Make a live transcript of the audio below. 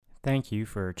Thank you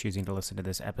for choosing to listen to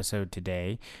this episode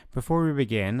today. Before we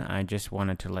begin, I just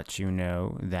wanted to let you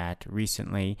know that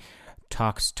recently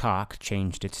Talks Talk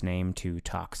changed its name to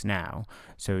Talks Now.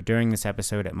 So during this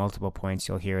episode, at multiple points,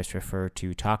 you'll hear us refer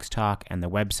to Talks Talk and the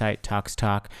website Talks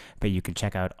Talk, but you can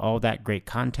check out all that great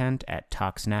content at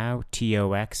TalksNow,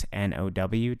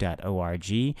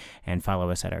 TOXNOW.org, and follow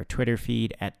us at our Twitter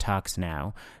feed at Talks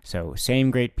Now. So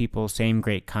same great people, same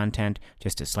great content,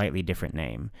 just a slightly different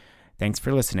name. Thanks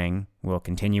for listening. We'll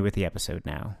continue with the episode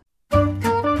now.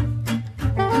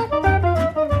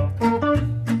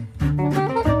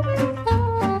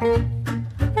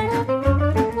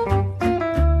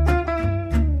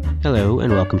 Hello,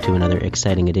 and welcome to another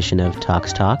exciting edition of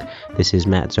Talks Talk. This is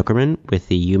Matt Zuckerman with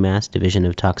the UMass Division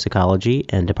of Toxicology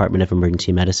and Department of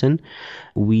Emergency Medicine.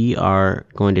 We are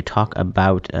going to talk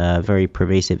about a very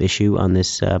pervasive issue on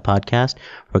this podcast.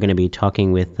 We're going to be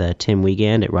talking with Tim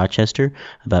Wiegand at Rochester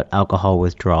about alcohol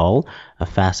withdrawal, a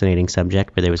fascinating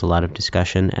subject where there was a lot of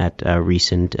discussion at a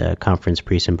recent conference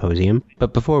pre-symposium.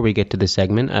 But before we get to the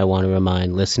segment, I want to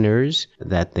remind listeners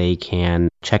that they can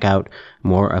check out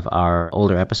more of our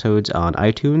older episodes on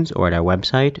iTunes or at our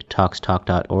website,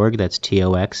 toxtalk.org. That's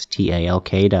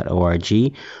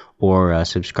TOXTALK.org. Or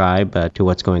subscribe to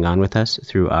what's going on with us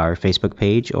through our Facebook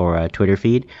page or Twitter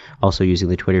feed. Also using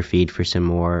the Twitter feed for some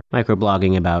more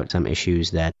microblogging about some issues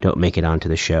that don't make it onto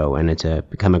the show. And it's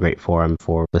become a great forum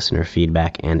for listener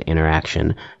feedback and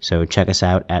interaction. So check us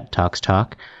out at Talks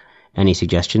Talk. Any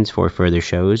suggestions for further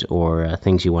shows or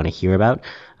things you want to hear about,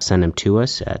 send them to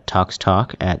us at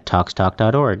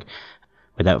toxtalk@toxtalk.org.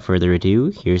 Without further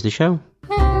ado, here's the show.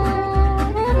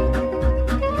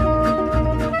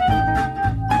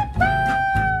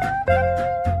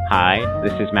 Hi,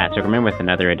 this is Matt Zuckerman with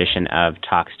another edition of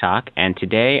Talks Talk, and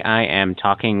today I am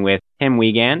talking with Tim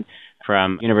Wiegand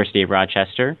from University of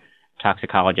Rochester,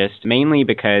 toxicologist, mainly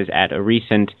because at a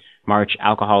recent March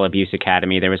Alcohol Abuse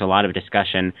Academy, there was a lot of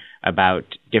discussion about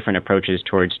different approaches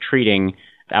towards treating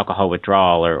alcohol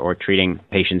withdrawal or treating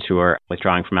patients who are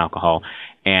withdrawing from alcohol.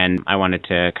 And I wanted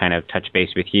to kind of touch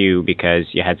base with you because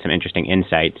you had some interesting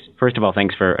insights. First of all,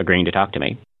 thanks for agreeing to talk to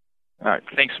me. All right.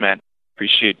 Thanks, Matt.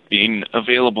 Appreciate being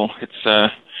available. It's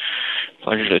a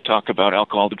pleasure to talk about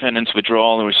alcohol dependence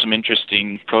withdrawal. There were some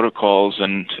interesting protocols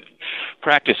and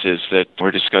practices that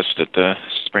were discussed at the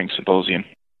spring symposium.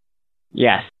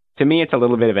 Yes. To me, it's a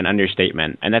little bit of an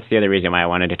understatement, and that's the other reason why I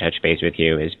wanted to touch base with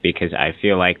you, is because I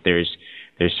feel like there's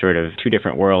sort of two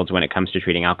different worlds when it comes to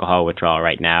treating alcohol withdrawal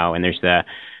right now, and there's the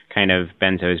kind of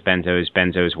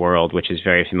benzos world, which is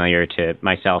very familiar to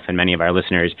myself and many of our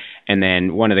listeners. And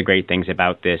then one of the great things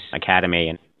about this academy,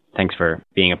 and thanks for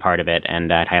being a part of it,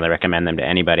 and I'd highly recommend them to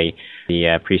anybody,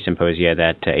 the pre-symposia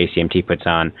that ACMT puts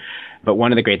on. But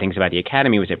one of the great things about the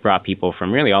academy was it brought people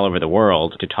from really all over the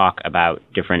world to talk about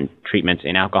different treatments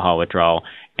in alcohol withdrawal.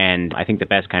 And I think the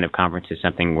best kind of conference is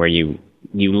something where you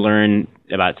learn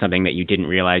about something that you didn't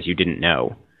realize you didn't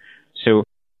know. So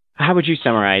how would you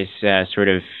summarize sort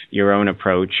of your own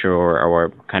approach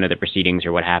or kind of the proceedings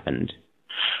or what happened?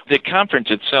 The conference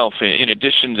itself, in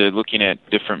addition to looking at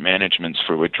different managements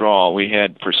for withdrawal, we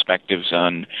had perspectives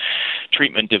on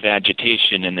treatment of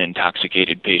agitation in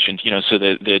intoxicated patients. So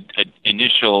the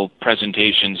initial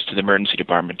presentations to the emergency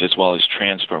department as well as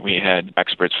transport, we had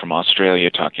experts from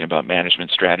Australia talking about management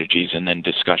strategies and then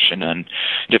discussion on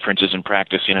differences in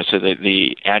practice. So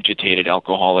the agitated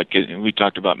alcoholic, we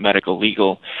talked about medical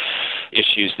legal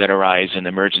issues that arise in the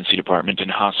emergency department and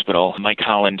hospital. Mike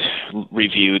Holland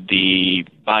reviewed the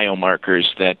biomarkers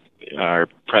that are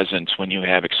present when you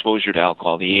have exposure to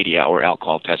alcohol, the 80-hour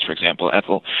alcohol test, for example,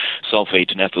 ethyl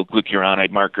sulfate and ethyl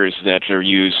glucuronide markers that are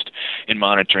used in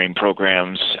monitoring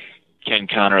programs. Ken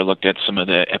Connor looked at some of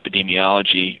the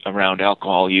epidemiology around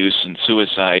alcohol use and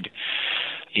suicide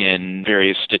in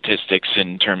various statistics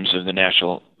in terms of the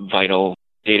National Vital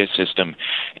Data System.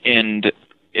 And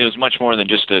it was much more than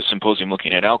just a symposium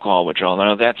looking at alcohol withdrawal.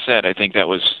 Now, that said, I think that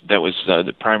was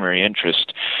the primary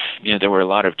interest. There were a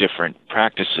lot of different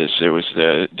practices. There was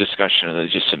the discussion of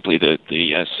just simply the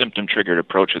symptom-triggered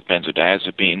approach with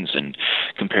benzodiazepines in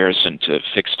comparison to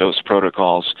fixed-dose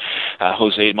protocols.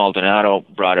 Jose Maldonado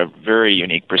brought a very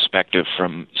unique perspective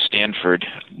from Stanford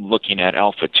looking at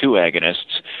alpha-2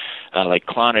 agonists, like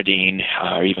clonidine,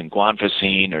 or even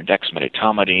guanfacine or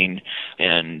dexmedetomidine,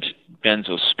 and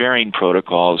benzo-sparing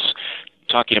protocols,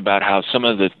 talking about how some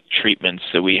of the treatments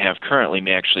that we have currently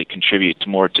may actually contribute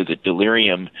more to the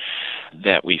delirium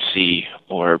that we see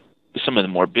or some of the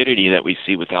morbidity that we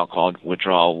see with alcohol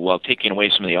withdrawal, while taking away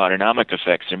some of the autonomic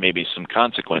effects, there may be some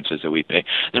consequences that we pay.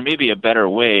 There may be a better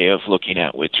way of looking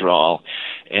at withdrawal.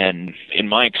 And in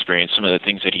my experience, some of the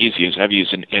things that he's used, I've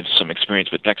used some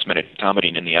experience with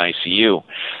dexmedetomidine in the ICU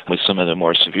with some of the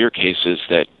more severe cases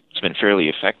that it's been fairly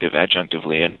effective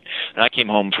adjunctively. And I came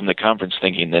home from the conference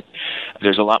thinking that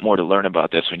there's a lot more to learn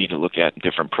about this. We need to look at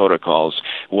different protocols.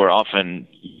 We're often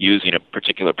using a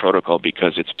particular protocol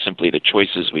because it's simply the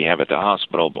choices we have at the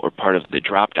hospital or part of the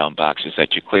drop-down boxes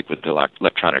that you click with the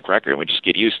electronic record. We just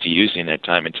get used to using it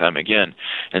time and time again,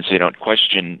 and so you don't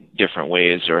question different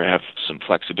ways or have some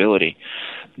flexibility.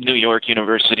 New York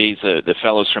University, the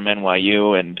fellows from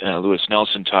NYU and Lewis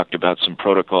Nelson talked about some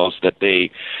protocols that they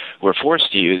were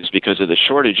forced to use because of the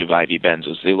shortage of IV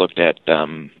benzos. They looked at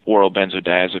oral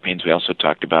benzodiazepines. We also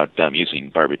talked about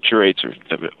using barbiturates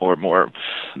or more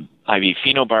IV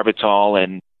phenobarbital.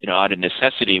 And out of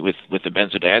necessity with the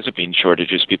benzodiazepine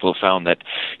shortages, people found that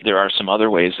there are some other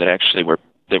ways that actually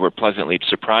they were pleasantly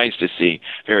surprised to see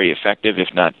very effective, if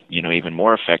not, even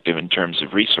more effective in terms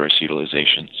of resource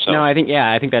utilization. So no, I think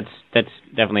that's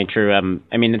definitely true.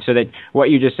 So that what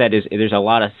you just said is there's a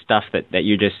lot of stuff that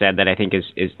you just said that I think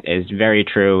is very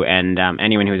true, and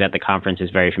anyone who's at the conference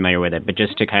is very familiar with it. But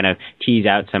just to kind of tease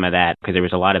out some of that, because there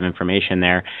was a lot of information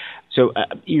there. So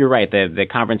you're right. The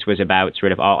conference was about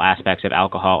sort of all aspects of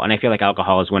alcohol, and I feel like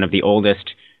alcohol is one of the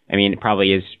oldest. It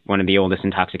probably is one of the oldest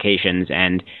intoxications,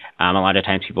 and a lot of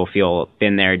times people feel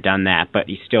been there, done that, but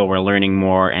still we're learning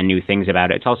more and new things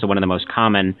about it. It's also one of the most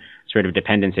common sort of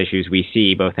dependence issues we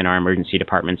see both in our emergency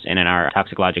departments and in our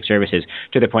toxicologic services,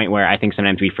 to the point where I think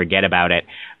sometimes we forget about it.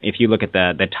 If you look at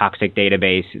the toxic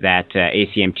database that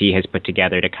ACMT has put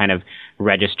together to kind of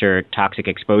register toxic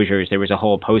exposures, there was a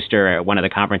whole poster at one of the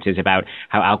conferences about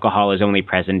how alcohol is only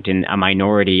present in a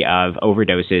minority of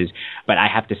overdoses. But I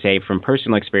have to say, from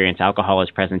personal experience, alcohol is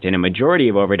present in a majority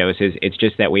of overdoses. It's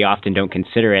just that we often don't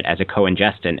consider it as a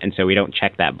co-ingestant, and so we don't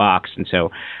check that box. And so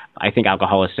I think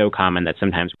alcohol is so common that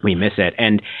sometimes we miss it.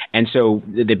 And so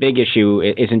the big issue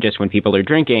isn't just when people are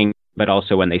drinking, but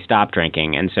also when they stop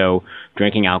drinking. And so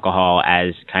drinking alcohol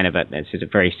as kind of this is a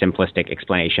very simplistic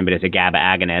explanation, but as a GABA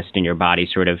agonist, and your body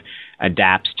sort of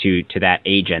adapts to that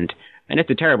agent. And it's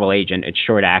a terrible agent. It's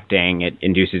short-acting. It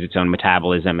induces its own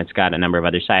metabolism. It's got a number of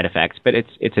other side effects, but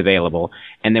it's available.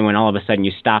 And then when all of a sudden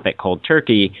you stop it cold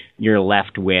turkey, you're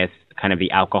left with kind of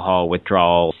the alcohol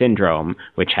withdrawal syndrome,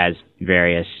 which has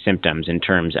various symptoms in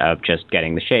terms of just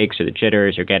getting the shakes or the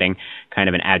jitters, or getting kind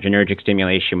of an adrenergic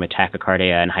stimulation with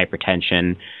tachycardia and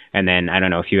hypertension. And then I don't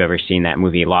know if you've ever seen that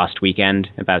movie Lost Weekend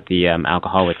about the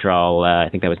alcohol withdrawal. I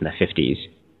think that was in the 50s.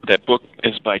 That book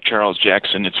is by Charles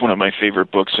Jackson. It's one of my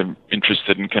favorite books. I'm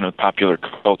interested in kind of popular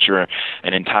culture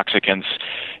and intoxicants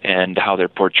and how they're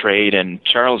portrayed. And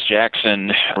Charles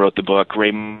Jackson wrote the book.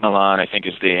 Ray Milland, I think,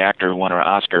 is the actor who won an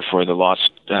Oscar for his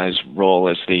role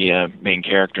as the main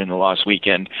character in The Lost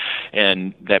Weekend.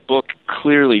 And that book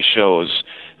clearly shows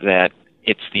that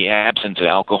it's the absence of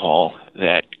alcohol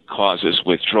that causes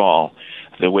withdrawal.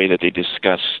 The way that they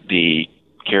discuss the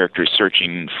character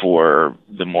searching for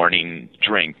the morning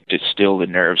drink to still the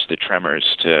nerves, the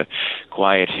tremors, to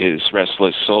quiet his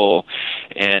restless soul.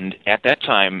 And at that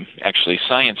time, actually,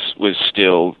 science was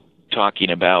still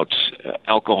talking about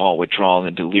alcohol withdrawal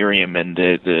and delirium, and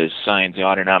the signs, the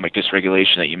autonomic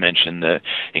dysregulation that you mentioned, the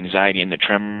anxiety and the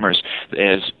tremors,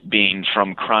 as being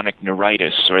from chronic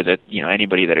neuritis, or that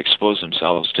anybody that exposed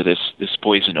themselves to this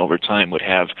poison over time would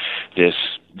have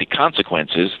the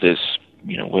consequences,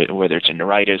 whether it's a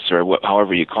neuritis or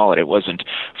however you call it. It wasn't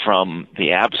from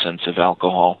the absence of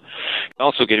alcohol.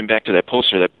 Also, getting back to that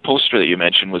poster that you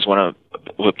mentioned was one of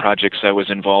the projects I was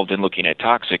involved in looking at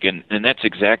toxic, and that's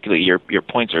exactly, your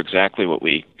points are exactly what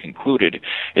we concluded,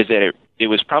 is that it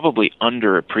was probably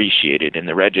underappreciated in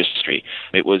the registry.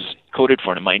 It was coded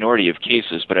for in a minority of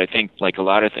cases, but I think, like a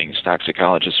lot of things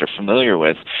toxicologists are familiar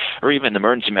with, or even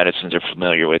emergency medicines are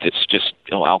familiar with, it's just,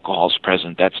 alcohol's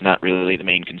present. That's not really the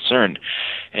main concern.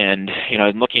 And,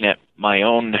 looking at my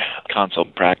own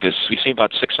consult practice, we see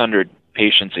about 600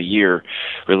 patients a year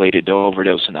related to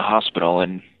overdose in the hospital.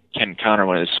 And Ken Conner,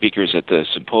 one of the speakers at the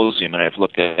symposium, and I've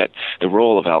looked at the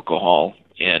role of alcohol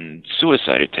in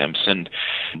suicide attempts and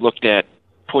looked at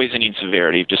poisoning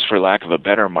severity. Just for lack of a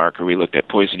better marker, we looked at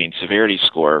poisoning severity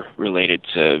score related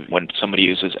to when somebody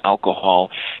uses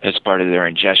alcohol as part of their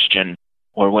ingestion,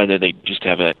 or whether they just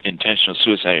have an intentional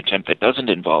suicide attempt that doesn't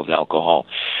involve alcohol.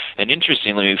 And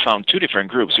interestingly, we found two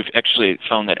different groups. We've actually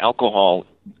found that alcohol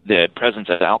the presence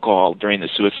of alcohol during the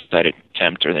suicide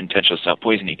attempt or the intentional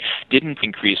self-poisoning didn't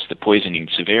increase the poisoning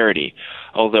severity.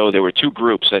 Although there were two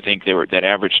groups, I think that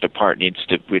averaged apart.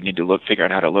 We need to figure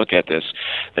out how to look at this.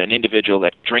 That an individual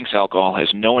that drinks alcohol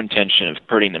has no intention of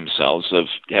hurting themselves, of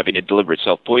having a deliberate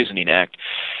self-poisoning act,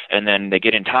 and then they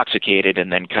get intoxicated,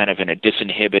 and then kind of in a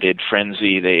disinhibited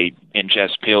frenzy, they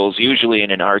ingest pills, usually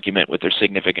in an argument with their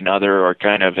significant other or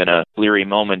kind of in a leery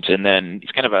moment, and then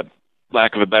it's kind of a,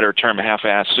 lack of a better term,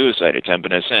 half-assed suicide attempt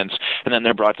in a sense, and then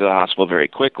they're brought to the hospital very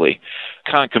quickly.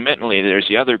 Concomitantly, there's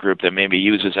the other group that maybe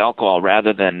uses alcohol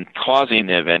rather than causing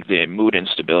the event, the mood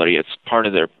instability. It's part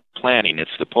of their planning.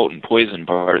 It's the potent poison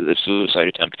part of the suicide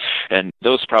attempt. And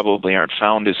those probably aren't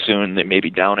found as soon. They may be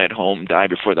down at home, die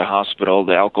before the hospital.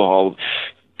 The alcohol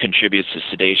contributes to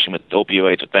sedation with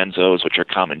opioids, with benzos, which are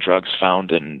common drugs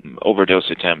found in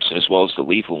overdose attempts, as well as the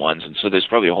lethal ones. And so there's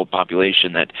probably a whole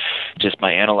population that just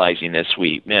by analyzing this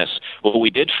we miss. What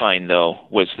we did find, though,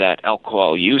 was that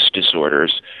alcohol use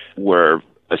disorders were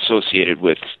associated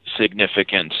with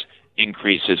significant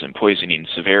increases in poisoning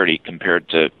severity compared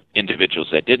to individuals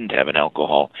that didn't have an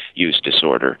alcohol use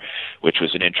disorder, which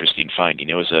was an interesting finding.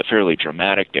 It was a fairly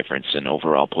dramatic difference in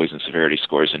overall poison severity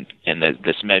scores and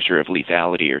this measure of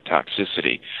lethality or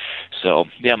toxicity. So,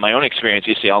 yeah, my own experience,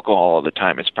 you see alcohol all the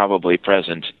time. It's probably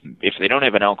present. If they don't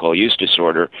have an alcohol use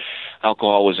disorder,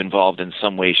 alcohol was involved in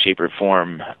some way, shape, or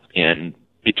form in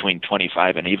between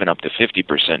 25 and even up to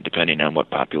 50%, depending on what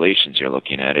populations you're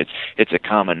looking at. It's a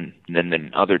common, and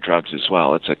then other drugs as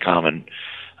well. It's a common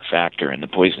factor in the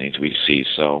poisonings we see.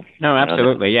 So no,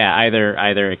 absolutely, yeah.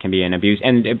 Either it can be an abuse,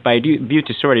 and by abuse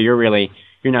disorder, you're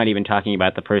not even talking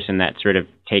about the person that sort of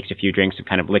takes a few drinks of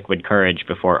kind of liquid courage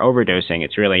before overdosing.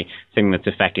 It's really something that's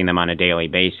affecting them on a daily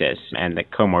basis, and the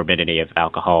comorbidity of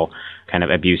alcohol kind of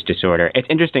abuse disorder. It's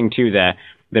interesting too the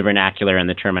vernacular and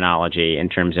the terminology in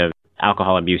terms of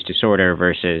alcohol abuse disorder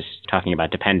versus talking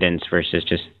about dependence versus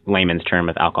just layman's term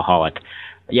of alcoholic.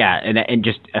 Yeah, and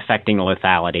just affecting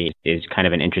lethality is kind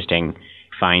of an interesting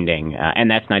finding.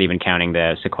 And that's not even counting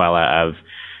the sequela of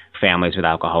families with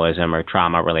alcoholism or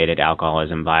trauma-related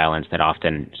alcoholism violence that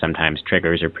often sometimes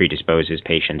triggers or predisposes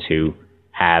patients who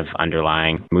have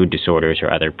underlying mood disorders or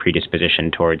other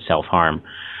predisposition towards self-harm.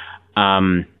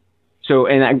 So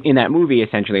in that movie,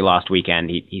 essentially Lost Weekend,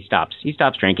 he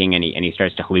stops drinking and he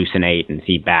starts to hallucinate and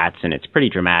see bats, and it's pretty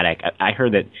dramatic. I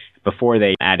heard that before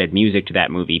they added music to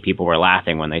that movie, people were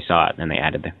laughing when they saw it, and they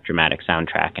added the dramatic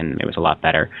soundtrack, and it was a lot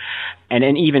better. And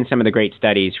then even some of the great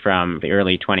studies from the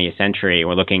early 20th century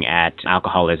were looking at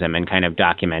alcoholism and kind of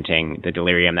documenting the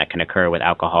delirium that can occur with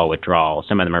alcohol withdrawal.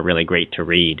 Some of them are really great to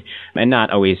read and not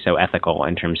always so ethical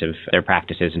in terms of their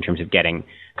practices, in terms of getting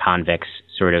convicts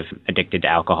sort of addicted to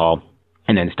alcohol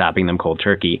and then stopping them cold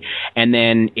turkey. And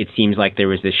then it seems like there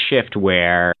was this shift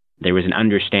where there was an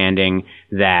understanding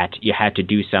that you had to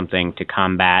do something to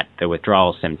combat the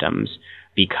withdrawal symptoms,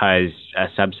 because a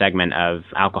subsegment of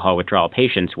alcohol withdrawal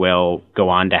patients will go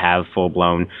on to have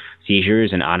full-blown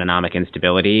seizures and autonomic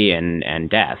instability and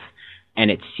death. And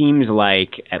it seems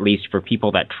like, at least for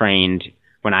people that trained,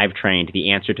 when I've trained,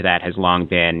 the answer to that has long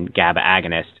been GABA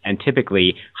agonists and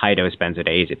typically high-dose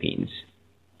benzodiazepines.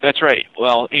 That's right.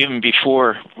 Well, even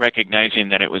before recognizing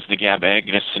that it was the GABA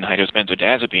agonists and high-dose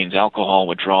benzodiazepines, alcohol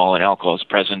withdrawal and alcohol is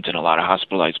present in a lot of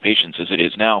hospitalized patients as it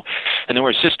is now. And there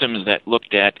were systems that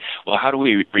looked at, well, how do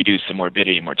we reduce the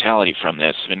morbidity and mortality from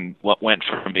this? And what went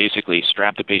from basically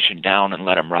strap the patient down and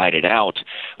let them ride it out,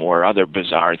 or other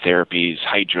bizarre therapies,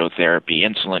 hydrotherapy,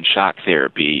 insulin shock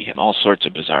therapy, and all sorts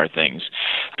of bizarre things.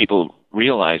 People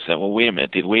realize that, well, wait a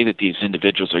minute, the way that these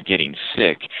individuals are getting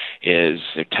sick is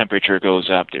their temperature goes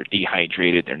up, they're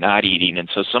dehydrated, they're not eating. And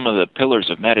so some of the pillars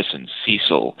of medicine,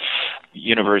 Cecil,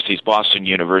 universities, Boston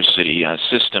University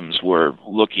systems were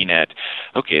looking at,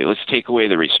 okay, let's take away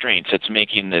the restraints. That's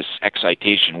making this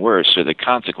excitation worse, or the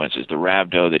consequences, the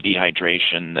rhabdo, the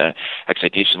dehydration, the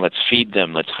excitation. Let's feed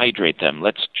them, let's hydrate them,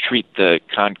 let's treat the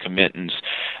concomitant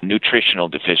nutritional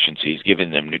deficiencies,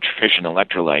 giving them nutrition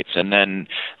electrolytes, and then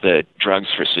the drugs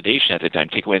for sedation at the time.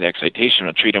 Take away the excitation,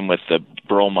 we'll treat them with the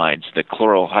bromides, the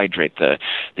chloral hydrate, the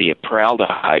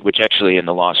paraldehyde, which actually in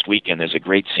the Lost Weekend there's a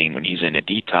great scene when he's in a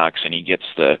detox and he gets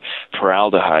the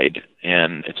paraldehyde,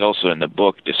 and it's also in the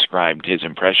book described his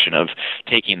impression of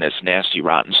taking this nasty,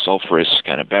 rotten, sulfurous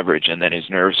kind of beverage, and then his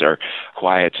nerves are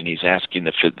quiet, and he's asking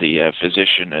the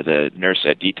physician or the nurse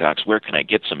at detox, where can I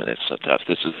get some of this stuff?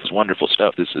 This is wonderful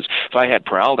stuff. This is, if I had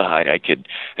paraldehyde, I could,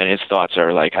 and his thoughts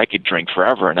are like, I could drink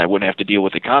forever, and I wouldn't have to deal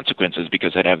with the consequences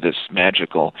because I'd have this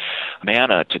magical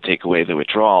manna to take away the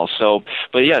withdrawal. So,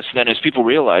 but yes, then as people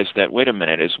realize that, wait a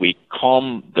minute, as we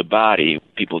calm the body,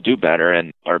 people do better,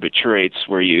 and barbiturates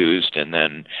were used, agonist, and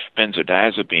then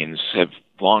benzodiazepines have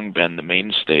long been the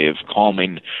mainstay of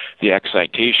calming the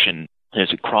excitation.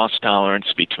 There's a cross-tolerance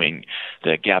between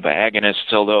the GABA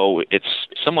agonists, although it's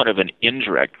somewhat of an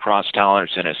indirect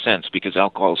cross-tolerance in a sense because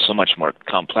alcohol is so much more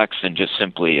complex than just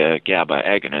simply a GABA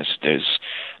agonist. There's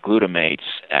glutamate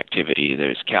activity,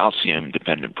 there's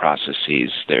calcium-dependent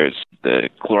processes, there's the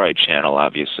chloride channel,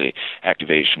 obviously,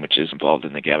 activation, which is involved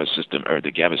in the GABA system, or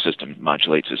the GABA system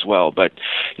modulates as well. But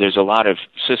there's a lot of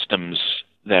systems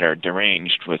that are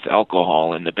deranged with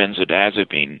alcohol, and the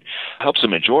benzodiazepine helps a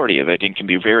majority of it and can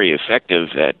be very effective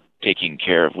at taking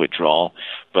care of withdrawal.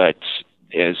 But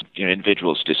as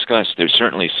individuals discuss, there's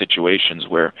certainly situations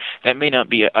where that may not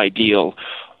be ideal,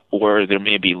 or there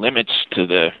may be limits to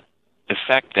the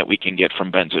effect that we can get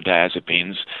from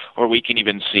benzodiazepines, or we can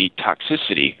even see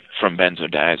toxicity from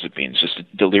benzodiazepines, just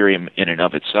delirium in and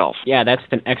of itself. Yeah, that's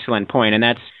an excellent point, and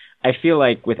I feel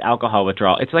like with alcohol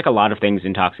withdrawal, it's like a lot of things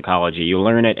in toxicology. You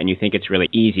learn it and you think it's really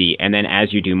easy, and then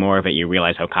as you do more of it, you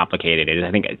realize how complicated it is.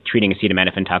 I think treating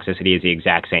acetaminophen toxicity is the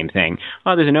exact same thing.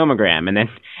 Oh, there's a nomogram,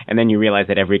 and then you realize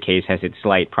that every case has its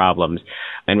slight problems.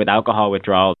 And with alcohol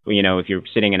withdrawal, if you're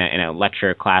sitting in a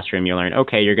lecture classroom, you learn,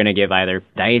 okay, you're going to give either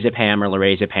diazepam or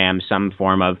lorazepam, some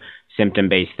form of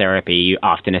symptom-based therapy,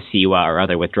 often a CEWA or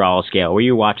other withdrawal scale, where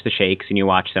you watch the shakes and you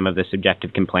watch some of the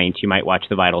subjective complaints, you might watch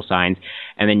the vital signs,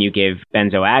 and then you give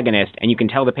benzoagonist, and you can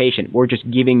tell the patient, we're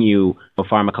just giving you a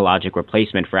pharmacologic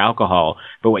replacement for alcohol.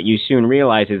 But what you soon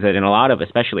realize is that in a lot of,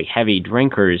 especially heavy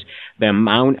drinkers, the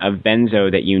amount of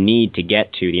benzo that you need to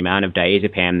get to, the amount of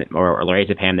diazepam or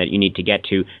lorazepam that you need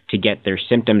to get their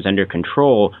symptoms under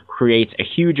control creates a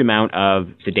huge amount of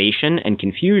sedation and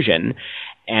confusion.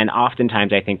 And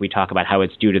oftentimes, I think we talk about how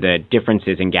it's due to the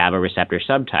differences in GABA receptor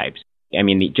subtypes. I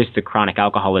mean, just the chronic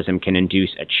alcoholism can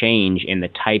induce a change in the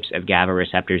types of GABA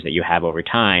receptors that you have over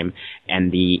time,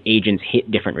 and the agents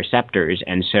hit different receptors.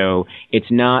 And so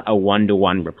it's not a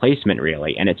one-to-one replacement,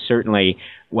 really. And it's certainly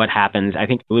what happens. I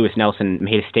think Lewis Nelson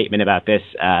made a statement about this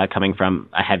coming from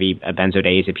a heavy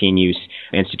benzodiazepine use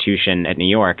institution at New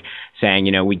York, saying,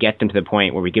 we get them to the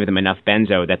point where we give them enough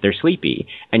benzo that they're sleepy.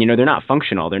 And, they're not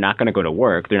functional. They're not going to go to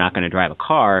work. They're not going to drive a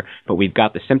car, but we've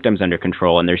got the symptoms under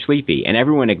control and they're sleepy. And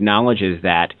everyone acknowledges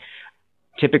that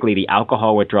typically the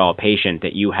alcohol withdrawal patient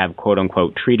that you have, quote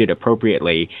unquote, treated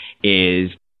appropriately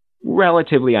is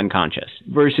relatively unconscious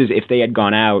versus if they had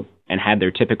gone out and had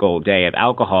their typical day of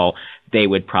alcohol, they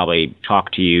would probably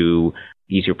talk to you.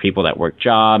 These are people that work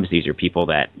jobs. These are people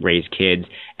that raise kids,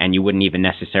 and you wouldn't even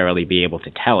necessarily be able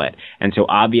to tell it. And so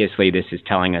obviously this is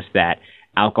telling us that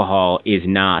alcohol is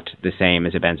not the same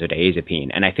as a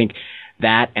benzodiazepine. And I think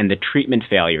that and the treatment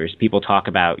failures, people talk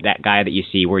about that guy that you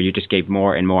see where you just gave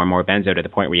more and more and more benzo to the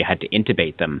point where you had to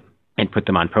intubate them and put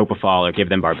them on propofol or give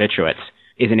them barbiturates,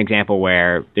 is an example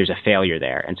where there's a failure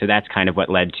there. And so that's kind of what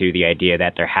led to the idea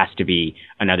that there has to be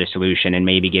another solution, and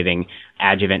maybe giving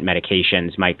adjuvant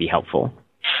medications might be helpful.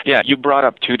 Yeah, you brought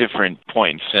up two different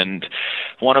points, and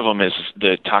one of them is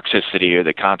the toxicity or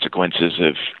the consequences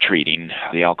of treating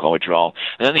the alcohol withdrawal.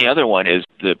 And then the other one is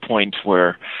the point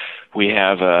where we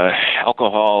have a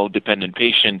alcohol-dependent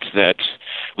patient that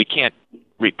we can't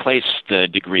replace the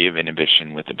degree of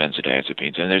inhibition with the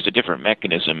benzodiazepines. And there's a different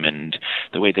mechanism and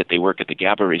the way that they work at the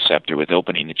GABA receptor with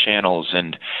opening the channels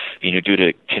and, due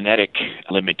to kinetic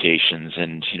limitations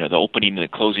and, the opening and the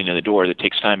closing of the door that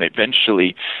takes time.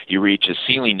 Eventually, you reach a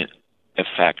ceiling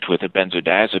effect with a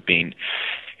benzodiazepine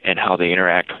and how they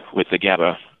interact with the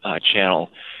GABA channel.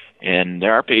 And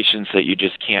there are patients that you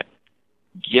just can't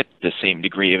get the same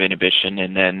degree of inhibition,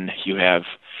 and then you have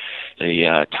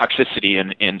the toxicity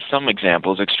in some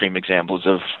examples, extreme examples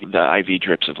of the IV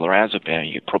drips of lorazepam.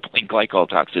 You get propylene glycol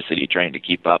toxicity trying to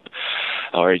keep up,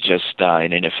 or just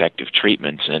an ineffective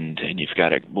treatment, and you've got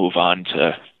to move on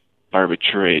to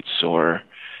barbiturates or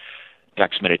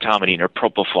dexmedetomidine or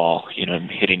propofol,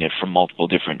 hitting it from multiple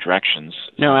different directions.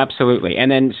 No, absolutely.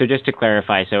 And then, so just to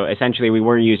clarify, so essentially we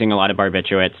were using a lot of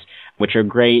barbiturates, which are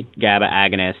great GABA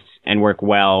agonists and work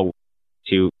well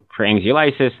for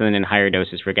anxiolysis, and then in higher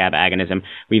doses for GABA agonism.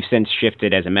 We've since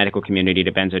shifted as a medical community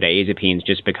to benzodiazepines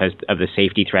just because of the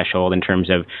safety threshold in terms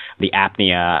of the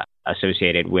apnea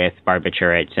associated with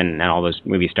barbiturates and all those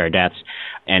movie star deaths.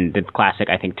 And the classic,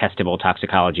 I think, testable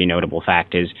toxicology notable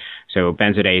fact is, so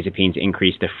benzodiazepines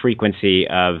increase the frequency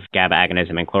of GABA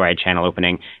agonism and chloride channel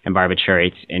opening, and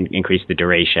barbiturates increase the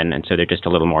duration, and so they're just a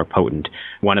little more potent.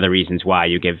 One of the reasons why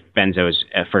you give benzos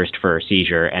first for a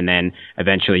seizure, and then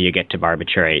eventually you get to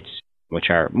barbiturates,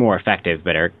 which are more effective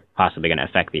but are possibly going to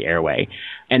affect the airway.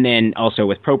 And then also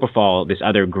with propofol, this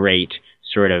other great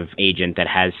sort of agent that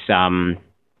has some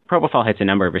propofol hits a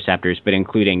number of receptors, but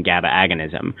including GABA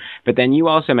agonism. But then you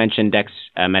also mentioned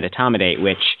dexmedetomidate,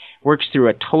 which works through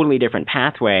a totally different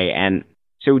pathway. And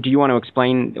so do you want to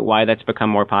explain why that's become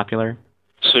more popular?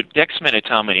 So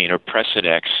dexmedetomidine, or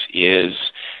Precedex, is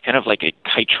kind of like a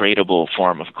titratable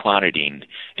form of clonidine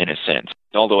in a sense.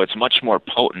 Although it's much more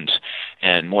potent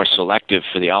and more selective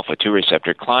for the alpha-2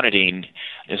 receptor, clonidine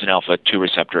is an alpha-2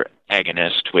 receptor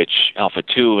agonist, which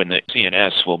alpha-2 in the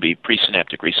CNS will be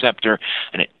presynaptic receptor,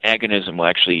 and agonism will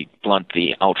actually blunt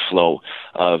the outflow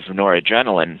of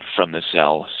noradrenaline from the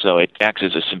cell, so it acts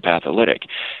as a sympatholytic.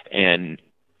 And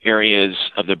areas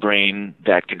of the brain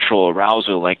that control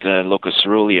arousal, like the locus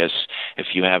coeruleus, if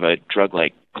you have a drug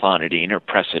like clonidine or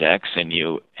Precedex and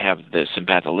you have the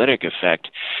sympatholytic effect,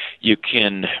 you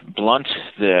can blunt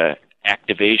the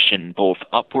activation both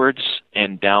upwards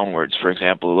and downwards. For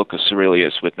example, the locus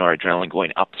coeruleus with noradrenaline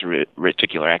going up through the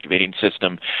reticular activating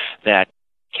system, that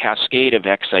cascade of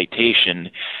excitation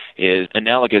is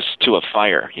analogous to a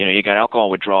fire. You got alcohol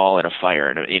withdrawal and a fire,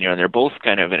 and and they're both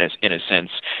kind of in a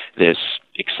sense this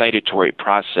excitatory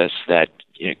process that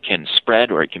can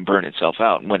spread or it can burn itself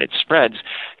out. And when it spreads,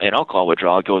 in alcohol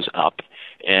withdrawal, it goes up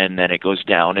and then it goes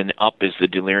down, and up is the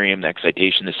delirium, the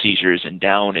excitation, the seizures, and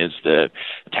down is the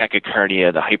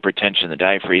tachycardia, the hypertension, the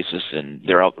diaphoresis, and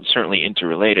they're all certainly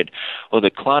interrelated. Well,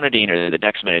 the clonidine or the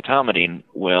dexmedetomidine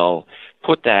will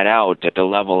put that out at the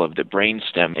level of the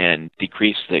brainstem and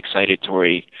decrease the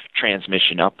excitatory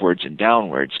transmission upwards and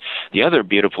downwards. The other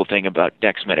beautiful thing about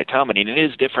dexmedetomidine, it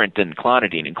is different than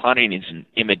clonidine, and clonidine is an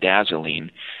imidazoline,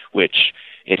 which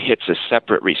it hits a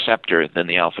separate receptor than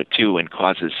the alpha-2 and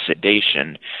causes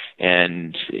sedation.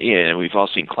 And we've all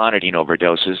seen clonidine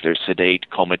overdoses. They're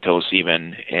sedate, comatose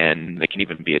even, and there can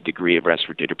even be a degree of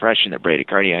respiratory depression, they're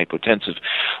bradycardia, hypotensive.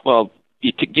 Well,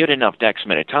 to get enough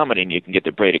dexmedetomidine, you can get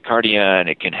the bradycardia, and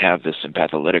it can have the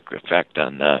sympatholytic effect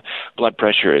on the blood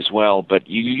pressure as well. But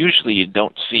you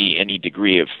don't see any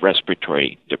degree of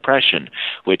respiratory depression,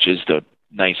 which is the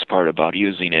nice part about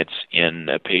using it in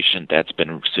a patient that's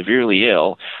been severely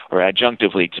ill, or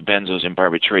adjunctively to benzos and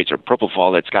barbiturates or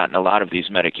propofol that's gotten a lot of these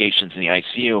medications in the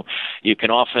ICU. You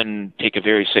can often take a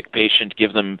very sick patient,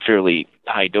 give them fairly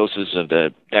high doses of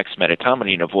the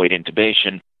dexmedetomidine, avoid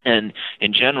intubation. And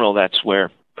in general, that's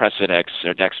where Precedex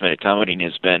or dexmedetomidine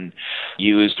has been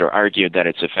used or argued that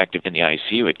it's effective in the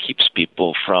ICU. It keeps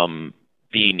people from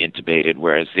being intubated,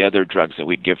 whereas the other drugs that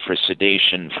we give for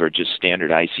sedation, for just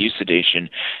standard ICU sedation,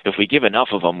 if we give enough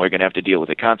of them, we're going to have to deal with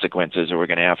the consequences, or we're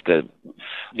going to have to,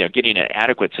 getting an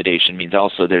adequate sedation means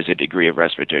also there's a degree of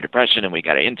respiratory depression, and we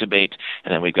got to intubate,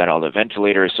 and then we've got all the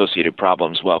ventilator-associated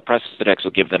problems. Well, Precedex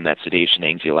will give them that sedation,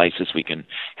 anxiolysis. We can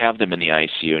have them in the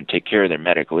ICU and take care of their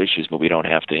medical issues, but we don't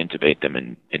have to intubate them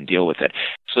and deal with it.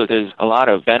 So there's a lot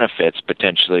of benefits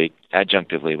potentially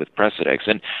adjunctively with Precedex.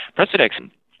 And Precedex,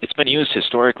 it's been used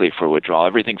historically for withdrawal,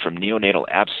 everything from neonatal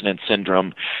abstinence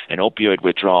syndrome and opioid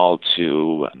withdrawal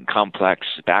to complex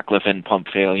baclofen pump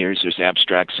failures. There's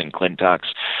abstracts in Clintox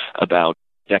about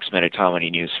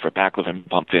dexmedetomidine use for baclofen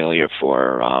pump failure,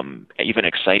 for even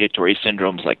excitatory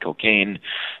syndromes like cocaine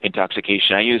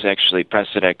intoxication. I use actually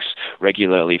Precedex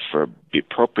regularly for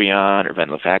bupropion or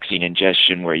venlafaxine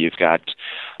ingestion, where you've got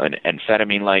an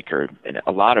amphetamine-like or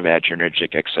a lot of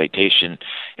adrenergic excitation.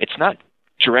 It's not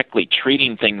directly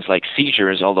treating things like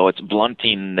seizures, although it's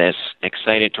blunting this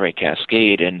excitatory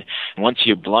cascade. And once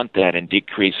you blunt that and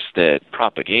decrease the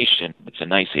propagation, it's a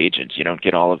nice agent. You don't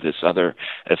get all of this other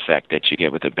effect that you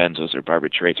get with the benzos or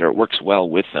barbiturates, or it works well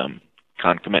with them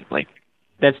concomitantly.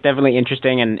 That's definitely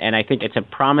interesting, and I think it's a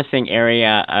promising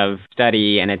area of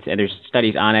study, and there's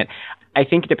studies on it. I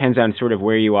think it depends on sort of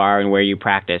where you are and where you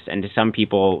practice. And to some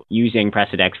people, using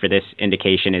Precedex for this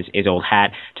indication is old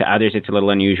hat. To others, it's a little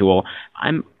unusual.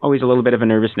 I'm always a little bit of a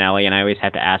nervous Nelly, and I always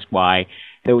have to ask why.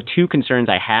 There are two concerns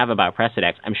I have about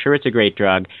Precedex. I'm sure it's a great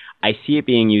drug. I see it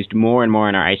being used more and more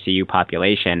in our ICU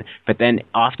population, but then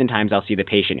oftentimes I'll see the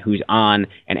patient who's on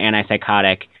an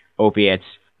antipsychotic, opiates,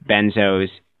 benzos,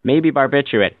 maybe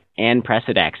barbiturate, and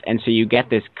Precedex. And so you get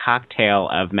this cocktail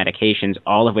of medications,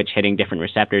 all of which hitting different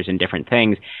receptors and different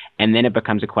things. And then it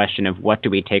becomes a question of what do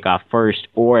we take off first,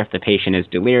 or if the patient is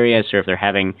delirious, or if they're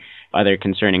having other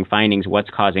concerning findings, what's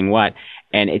causing what.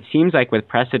 And it seems like with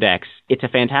Precedex, it's a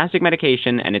fantastic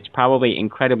medication, and it's probably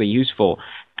incredibly useful.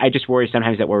 I just worry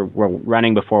sometimes that we're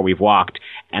running before we've walked,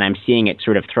 and I'm seeing it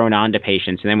sort of thrown onto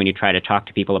patients. And then when you try to talk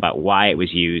to people about why it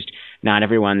was used, not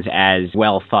everyone's as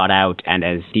well thought out and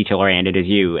as detail-oriented as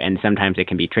you, and sometimes it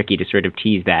can be tricky to sort of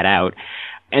tease that out.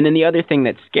 And then the other thing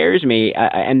that scares me,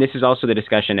 and this is also the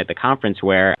discussion at the conference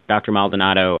where Dr.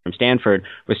 Maldonado from Stanford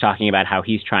was talking about how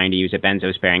he's trying to use a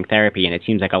benzo-sparing therapy, and it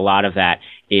seems like a lot of that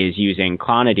is using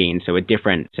clonidine, so a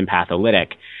different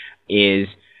sympatholytic, is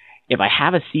if I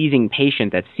have a seizing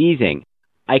patient that's seizing,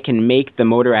 I can make the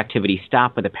motor activity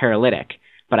stop with a paralytic,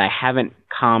 but I haven't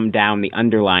calmed down the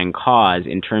underlying cause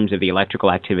in terms of the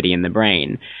electrical activity in the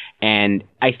brain. And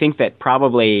I think that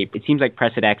probably, it seems like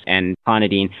Precedex and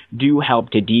clonidine do help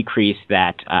to decrease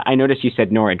that. I noticed you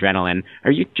said noradrenaline.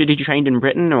 Did you train in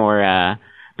Britain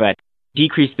but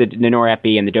decrease the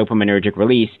norepi and the dopaminergic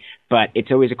release, but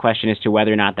it's always a question as to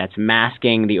whether or not that's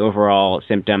masking the overall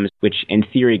symptoms, which in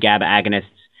theory GABA agonists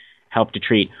help to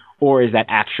treat, or is that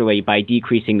actually by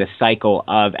decreasing the cycle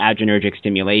of adrenergic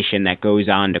stimulation that goes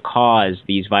on to cause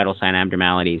these vital sign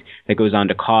abnormalities, that goes on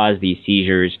to cause these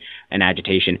seizures and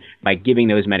agitation, by giving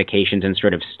those medications and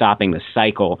sort of stopping the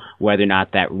cycle, whether or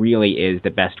not that really is the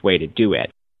best way to do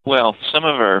it? Well, some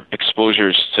of our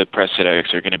exposures to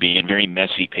Precedex are going to be in very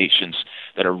messy patients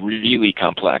that are really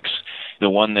complex.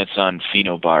 The one that's on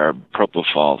phenobarb,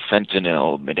 propofol,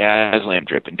 fentanyl, midazolam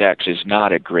drip, and Dex is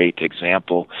not a great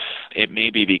example. It may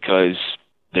be because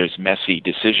there's messy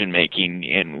decision-making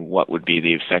in what would be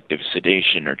the effective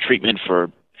sedation or treatment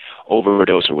for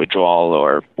overdose or withdrawal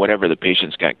or whatever the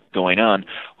patient's got going on,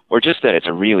 or just that it's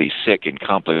a really sick and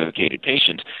complicated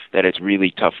patient, that it's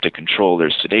really tough to control their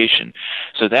sedation.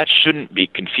 So that shouldn't be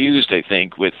confused, I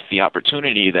think, with the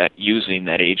opportunity that using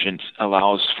that agent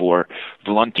allows for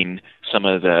blunting some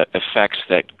of the effects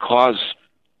that cause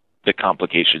the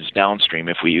complications downstream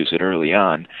if we use it early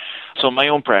on. So in my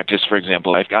own practice, for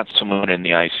example, I've got someone in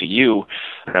the ICU,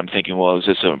 and I'm thinking, well, is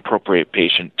this an appropriate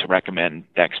patient to recommend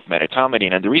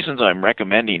dexmedetomidine? And the reasons I'm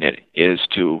recommending it is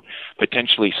to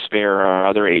potentially spare our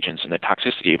other agents and the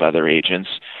toxicity of other agents,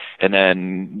 and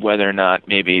then whether or not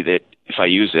maybe that if I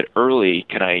use it early,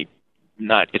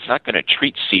 it's not going to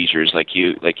treat seizures like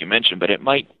you mentioned, but it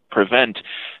might prevent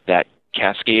that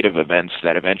cascade of events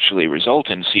that eventually result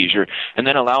in seizure, and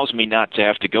then allows me not to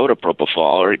have to go to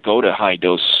propofol or go to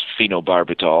high-dose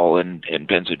phenobarbital and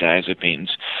benzodiazepines.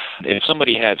 If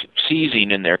somebody has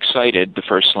seizing and they're excited, the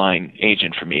first-line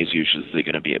agent for me is usually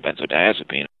going to be a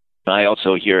benzodiazepine. I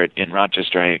also here in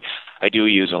Rochester, I do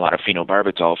use a lot of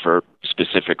phenobarbital for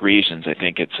specific reasons. I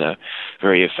think it's a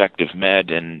very effective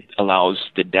med and allows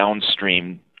the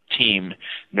downstream team,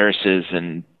 nurses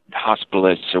and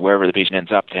hospitalists or wherever the patient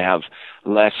ends up, to have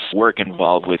less work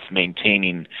involved with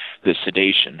maintaining the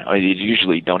sedation. You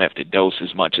usually don't have to dose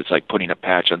as much. It's like putting a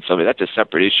patch on somebody. That's a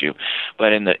separate issue.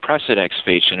 But in the Precedex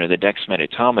patient or the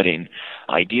dexmedetomidine,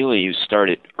 ideally you start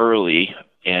it early,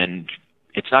 and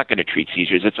it's not going to treat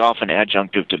seizures. It's often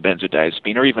adjunctive to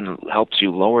benzodiazepine, or even helps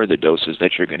you lower the doses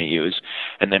that you're going to use,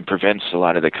 and then prevents a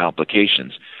lot of the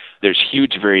complications. There's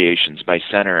huge variations by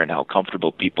center and how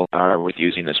comfortable people are with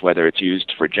using this, whether it's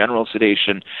used for general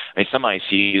sedation. I mean, some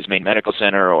ICUs, Maine Medical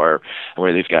Center, or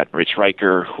where they've got Rich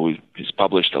Riker, who has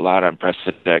published a lot on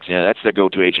Precedex. That's their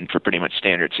go-to agent for pretty much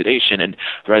standard sedation, and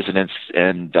residents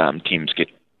and teams get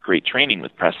great training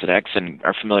with Precedex and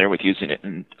are familiar with using it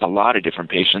in a lot of different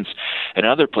patients. In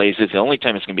other places, the only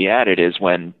time it's going to be added is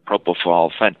when propofol,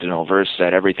 fentanyl, Versed,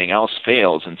 everything else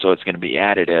fails, and so it's going to be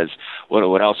added as,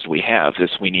 what else do we have?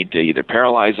 We need to either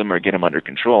paralyze them or get them under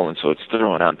control, and so it's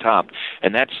thrown on top.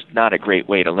 And that's not a great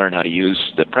way to learn how to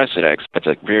use the Precedex. It's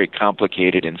a very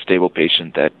complicated and stable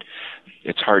patient that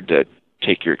it's hard to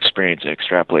take your experience and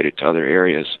extrapolate it to other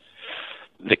areas.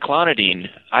 The clonidine,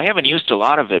 I haven't used a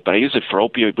lot of it, but I use it for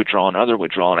opioid withdrawal and other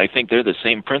withdrawal, and I think they're the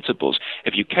same principles.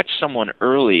 If you catch someone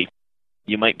early,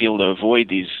 you might be able to avoid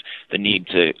the need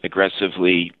to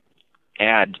aggressively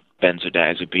add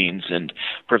benzodiazepines and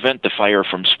prevent the fire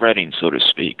from spreading, so to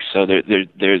speak. So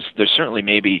there's certainly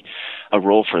maybe a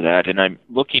role for that, and I'm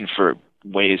looking for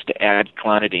ways to add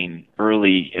clonidine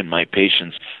early in my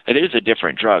patients. It is a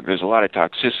different drug. There's a lot of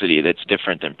toxicity that's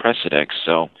different than Precedex,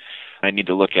 so I need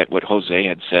to look at what Jose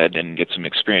had said and get some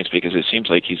experience, because it seems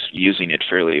like he's using it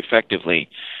fairly effectively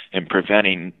in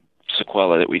preventing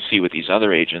sequelae that we see with these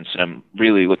other agents. And I'm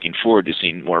really looking forward to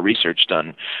seeing more research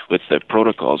done with the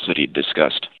protocols that he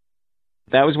discussed.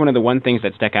 That was one of the one things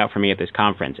that stuck out for me at this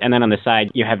conference. And then on the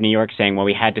side, you have New York saying, well,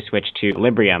 we had to switch to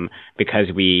Librium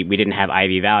because we didn't have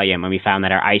IV Valium, and we found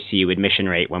that our ICU admission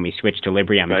rate when we switched to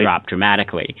Librium dropped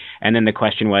dramatically. And then the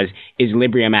question was, is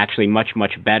Librium actually much,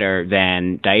 much better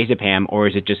than diazepam, or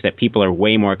is it just that people are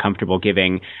way more comfortable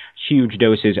giving huge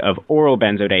doses of oral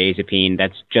benzodiazepine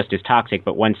that's just as toxic,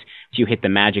 but once you hit the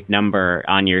magic number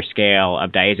on your scale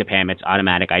of diazepam, it's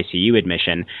automatic ICU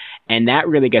admission? And that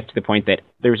really gets to the point that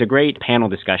there was a great panel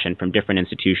discussion from different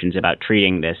institutions about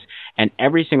treating this. And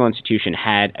every single institution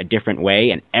had a different way,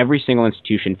 and every single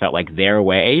institution felt like their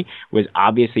way was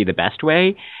obviously the best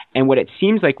way. And what it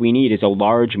seems like we need is a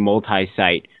large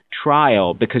multi-site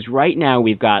trial, because right now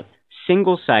we've got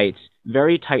single sites,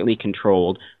 very tightly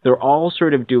controlled. They're all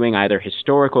sort of doing either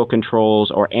historical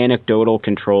controls or anecdotal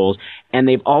controls, and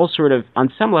they've all sort of,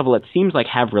 on some level, it seems like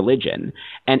have religion,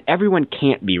 and everyone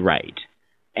can't be right.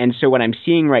 And so what I'm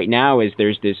seeing right now is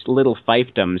there's this little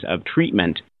fiefdoms of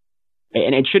treatment.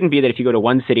 And it shouldn't be that if you go to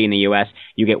one city in the U.S.,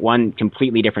 you get one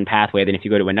completely different pathway than if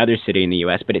you go to another city in the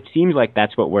U.S., but it seems like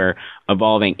that's what we're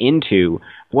evolving into.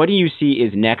 What do you see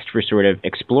is next for sort of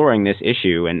exploring this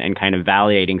issue and kind of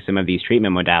validating some of these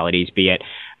treatment modalities, be it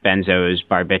benzos,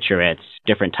 barbiturates,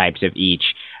 different types of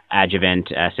each, adjuvant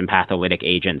sympatholytic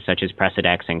agents such as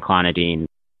Precedex and clonidine?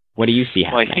 What do you see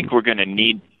happening? Well, I think we're going to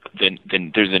need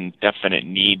there's a definite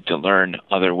need to learn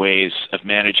other ways of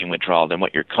managing withdrawal than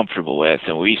what you're comfortable with.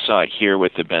 And we saw it here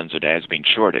with the benzodiazepine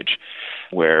shortage,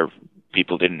 where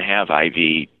people didn't have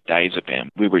IV diazepam.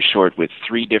 We were short with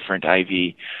 3 different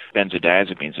IV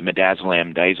benzodiazepines,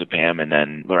 midazolam, diazepam, and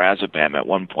then lorazepam at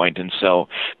one point. And so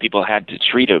people had to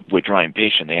treat a withdrawing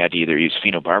patient. They had to either use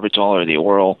phenobarbital or the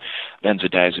oral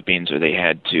benzodiazepines, or they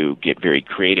had to get very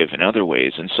creative in other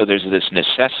ways. And so there's this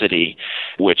necessity,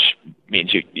 which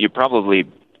means you probably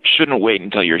shouldn't wait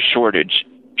until your shortage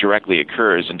directly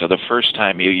occurs until the first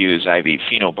time you use IV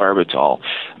phenobarbital.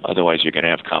 Otherwise, you're going to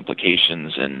have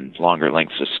complications and longer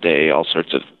lengths of stay, all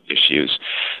sorts of issues.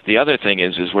 The other thing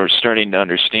is we're starting to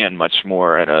understand much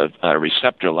more at a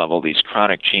receptor level these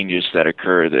chronic changes that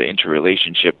occur, the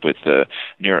interrelationship with the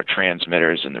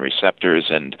neurotransmitters and the receptors,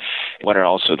 and what are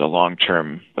also the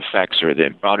long-term effects or the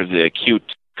out of the acute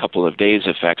couple of days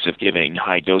effects of giving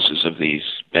high doses of these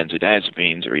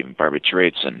benzodiazepines or even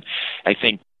barbiturates. And I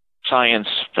think science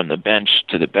from the bench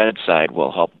to the bedside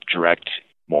will help direct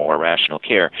more rational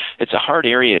care. It's a hard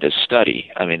area to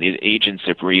study. I mean, the agents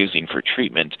that we're using for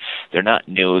treatment, they're not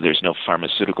new. There's no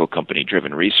pharmaceutical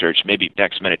company-driven research, maybe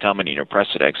dexmedetomidine or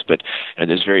Precedex, but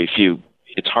there's very few.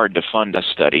 It's hard to fund a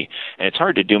study, and it's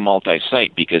hard to do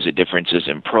multi-site because of differences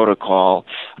in protocol.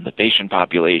 The patient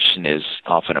population is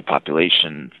often a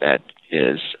population that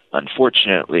is,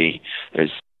 unfortunately,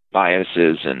 there's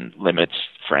biases and limits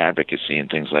for advocacy and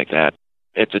things like that.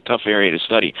 It's a tough area to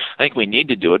study. I think we need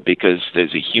to do it because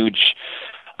there's a huge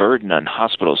burden on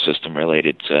hospital system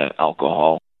related to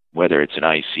alcohol, whether it's an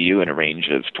ICU in a range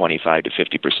of 25 to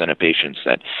 50% of patients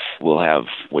that will have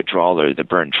withdrawal, or the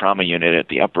burn trauma unit at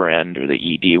the upper end, or the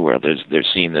ED where they're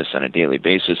seeing this on a daily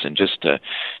basis. And just to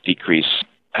decrease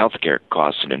healthcare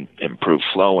costs and improve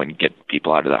flow and get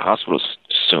people out of the hospital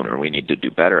sooner, we need to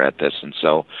do better at this. And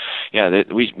so,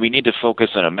 we need to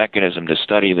focus on a mechanism to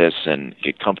study this and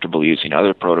get comfortable using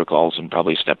other protocols and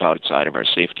probably step outside of our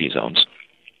safety zones.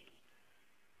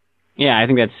 Yeah, I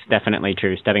think that's definitely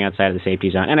true, stepping outside of the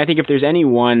safety zone. And I think if there's any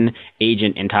one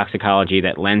agent in toxicology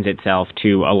that lends itself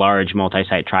to a large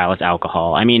multi-site trial, it's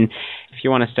alcohol. I mean, if you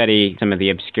want to study some of the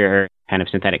obscure kind of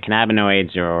synthetic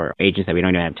cannabinoids or agents that we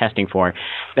don't even have testing for,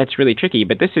 that's really tricky.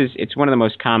 But it's one of the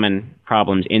most common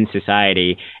problems in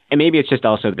society. And maybe it's just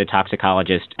also the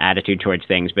toxicologist attitude towards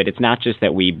things, but it's not just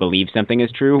that we believe something is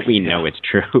true, we know it's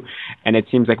true. And it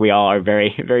seems like we all are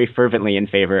very, very fervently in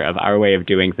favor of our way of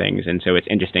doing things. And so it's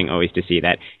interesting always to see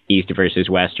that East versus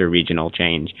West or regional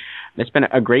change. It's been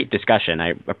a great discussion.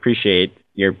 I appreciate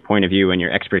your point of view and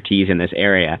your expertise in this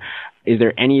area. Is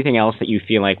there anything else that you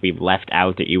feel like we've left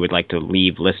out that you would like to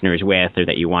leave listeners with, or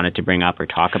that you wanted to bring up or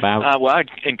talk about? Well,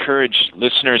 I'd encourage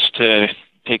listeners to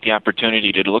take the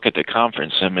opportunity to look at the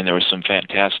conference. I mean, there were some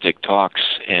fantastic talks,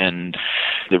 and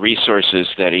the resources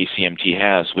that ACMT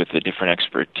has with the different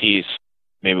expertise.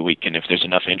 Maybe we can, if there's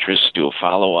enough interest, do a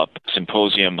follow-up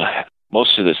symposium.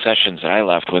 Most of the sessions that I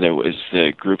left, whether it was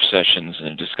the group sessions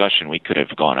and discussion, we could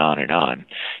have gone on and on.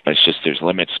 But it's just there's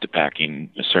limits to packing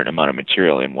a certain amount of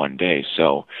material in one day.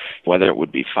 So whether it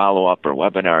would be follow-up or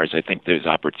webinars, I think there's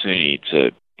opportunity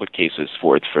to put cases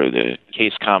forth for the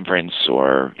case conference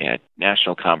or at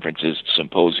national conferences,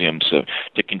 symposiums, so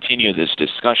to continue this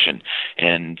discussion.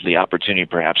 And the opportunity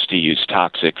perhaps to use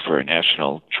toxic for a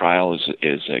national trial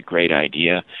is a great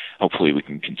idea. Hopefully we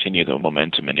can continue the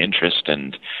momentum and interest,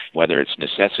 and whether it's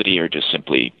necessity or just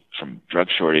simply from drug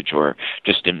shortage or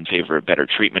just in favor of better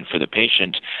treatment for the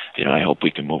patient, I hope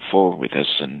we can move forward with this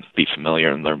and be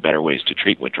familiar and learn better ways to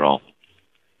treat withdrawal.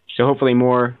 So hopefully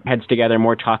more heads together,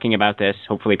 more talking about this.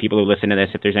 Hopefully people who listen to this,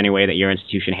 if there's any way that your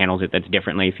institution handles it that's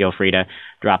differently, feel free to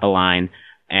drop a line.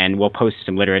 and we'll post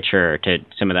some literature to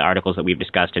some of the articles that we've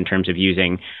discussed in terms of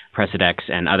using Precedex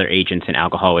and other agents in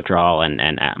alcohol withdrawal. And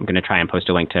I'm going to try and post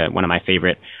a link to one of my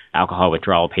favorite alcohol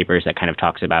withdrawal papers that kind of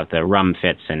talks about the rum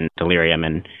fits and delirium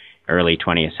in early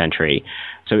 20th century.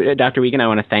 So, Dr. Wiegand, I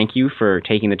want to thank you for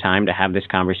taking the time to have this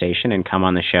conversation and come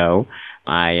on the show.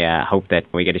 I hope that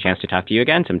we get a chance to talk to you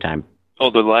again sometime. Oh,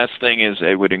 the last thing is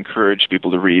I would encourage people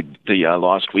to read The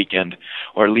Lost Weekend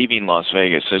or Leaving Las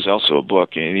Vegas. There's also a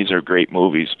book, and these are great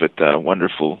movies, but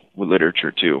wonderful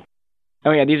literature too. Oh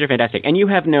yeah, these are fantastic. And you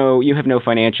have no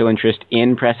financial interest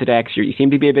in Precedex. You seem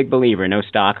to be a big believer. No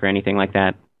stock or anything like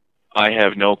that. I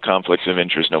have no conflicts of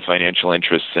interest, no financial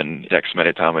interests in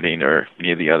dexmedetomidine or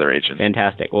any of the other agents.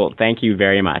 Fantastic. Well, thank you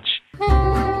very much.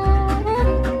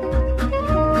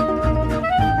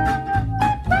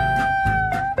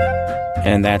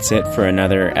 And that's it for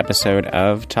another episode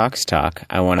of Tox Talk.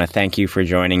 I want to thank you for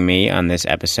joining me on this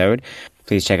episode.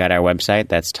 Please check out our website.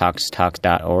 That's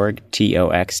toxtalk.org,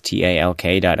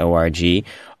 toxtalk.org.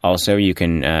 Also, you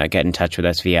can get in touch with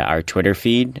us via our Twitter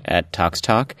feed at Tox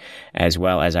Talk, as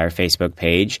well as our Facebook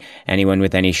page. Anyone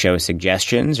with any show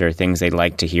suggestions or things they'd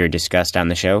like to hear discussed on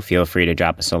the show, feel free to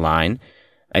drop us a line.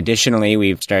 Additionally,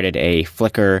 we've started a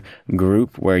Flickr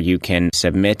group where you can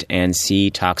submit and see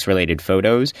tox-related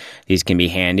photos. These can be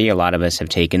handy. A lot of us have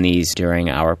taken these during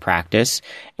our practice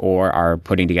or are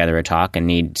putting together a talk and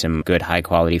need some good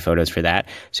high-quality photos for that.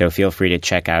 So feel free to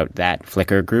check out that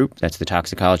Flickr group. That's the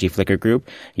Toxicology Flickr group.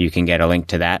 You can get a link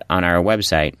to that on our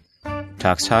website.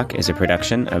 Tox Talk is a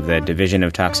production of the Division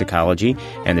of Toxicology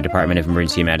and the Department of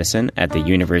Emergency Medicine at the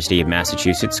University of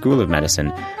Massachusetts School of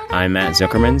Medicine. I'm Matt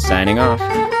Zuckerman, signing off.